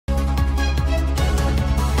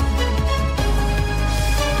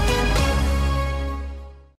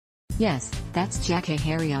Yes, that's Jackée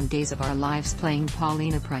Harry on Days of Our Lives playing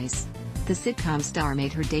Paulina Price. The sitcom star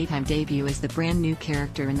made her daytime debut as the brand new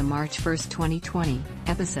character in the March 1, 2020,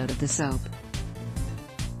 episode of the soap.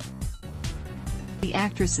 The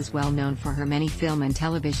actress is well known for her many film and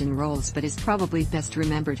television roles but is probably best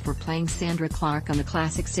remembered for playing Sandra Clark on the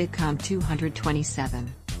classic sitcom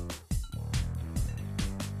 227.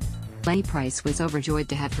 Lenny Price was overjoyed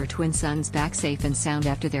to have her twin sons back safe and sound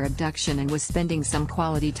after their abduction and was spending some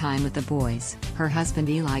quality time with the boys, her husband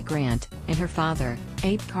Eli Grant, and her father,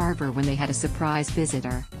 Abe Carver when they had a surprise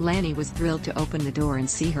visitor. Lenny was thrilled to open the door and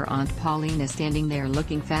see her Aunt Paulina standing there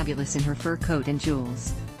looking fabulous in her fur coat and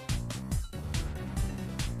jewels.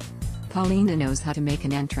 Paulina knows how to make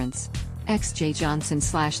an entrance.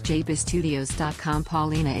 XJJohnson/JBizStudios.com.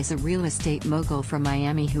 Paulina is a real estate mogul from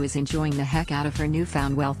Miami who is enjoying the heck out of her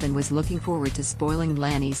newfound wealth and was looking forward to spoiling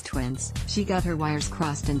Lenny's twins. She got her wires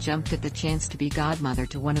crossed and jumped at the chance to be godmother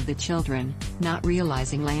to one of the children, not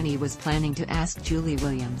realizing Lenny was planning to ask Julie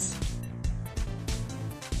Williams.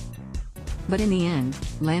 But in the end,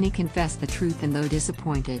 Lenny confessed the truth and though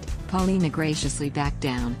disappointed, Paulina graciously backed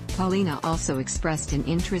down. Paulina also expressed an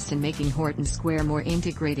interest in making Horton Square more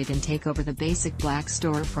integrated and take over the basic black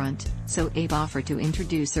storefront, so Abe offered to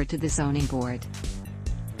introduce her to the zoning board.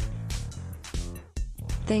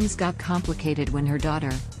 Things got complicated when her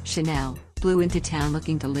daughter, Chanel, flew into town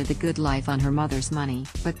looking to live a good life on her mother's money,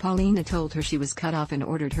 but Paulina told her she was cut off and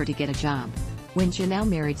ordered her to get a job. When Chanel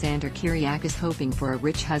married Xander Kyriakis hoping for a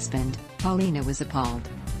rich husband, Paulina was appalled.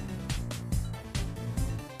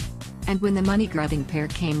 And when the money-grubbing pair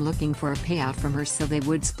came looking for a payout from her so they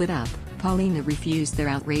would split up, Paulina refused their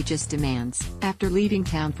outrageous demands. After leaving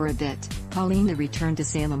town for a bit, Paulina returned to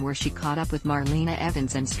Salem where she caught up with Marlena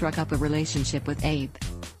Evans and struck up a relationship with Abe.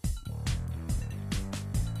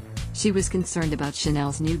 She was concerned about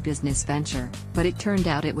Chanel's new business venture, but it turned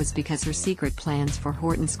out it was because her secret plans for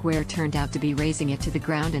Horton Square turned out to be razing it to the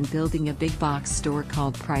ground and building a big box store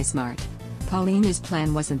called PriceSmart. Paulina's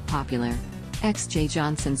plan wasn't popular.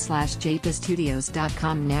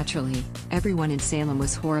 XJJohnson/JBizStudios.com. Naturally, everyone in Salem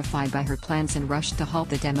was horrified by her plans and rushed to halt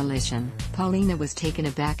the demolition. Paulina was taken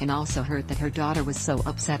aback and also hurt that her daughter was so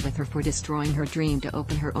upset with her for destroying her dream to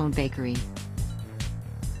open her own bakery.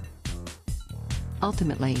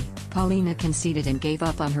 Ultimately, Paulina conceded and gave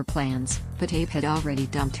up on her plans, but Abe had already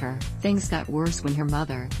dumped her. Things got worse when her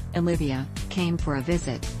mother, Olivia, came for a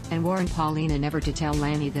visit, and warned Paulina never to tell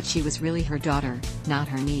Lenny that she was really her daughter, not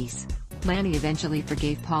her niece. Lenny eventually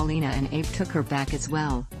forgave Paulina and Abe took her back as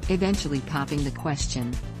well, eventually popping the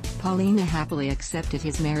question. Paulina happily accepted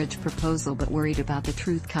his marriage proposal but worried about the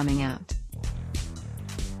truth coming out.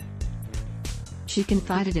 She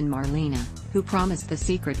confided in Marlena, who promised the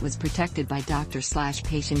secret was protected by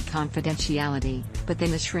doctor/patient confidentiality, but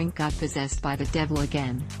then the shrink got possessed by the devil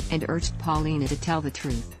again, and urged Paulina to tell the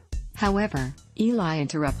truth. However, Eli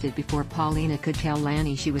interrupted before Paulina could tell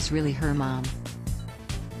Lenny she was really her mom.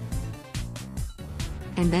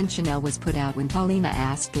 And then Chanel was put out when Paulina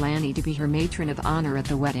asked Lenny to be her matron of honor at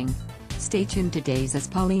the wedding. Stay tuned to Days as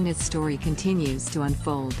Paulina's story continues to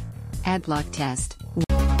unfold. Adblock test.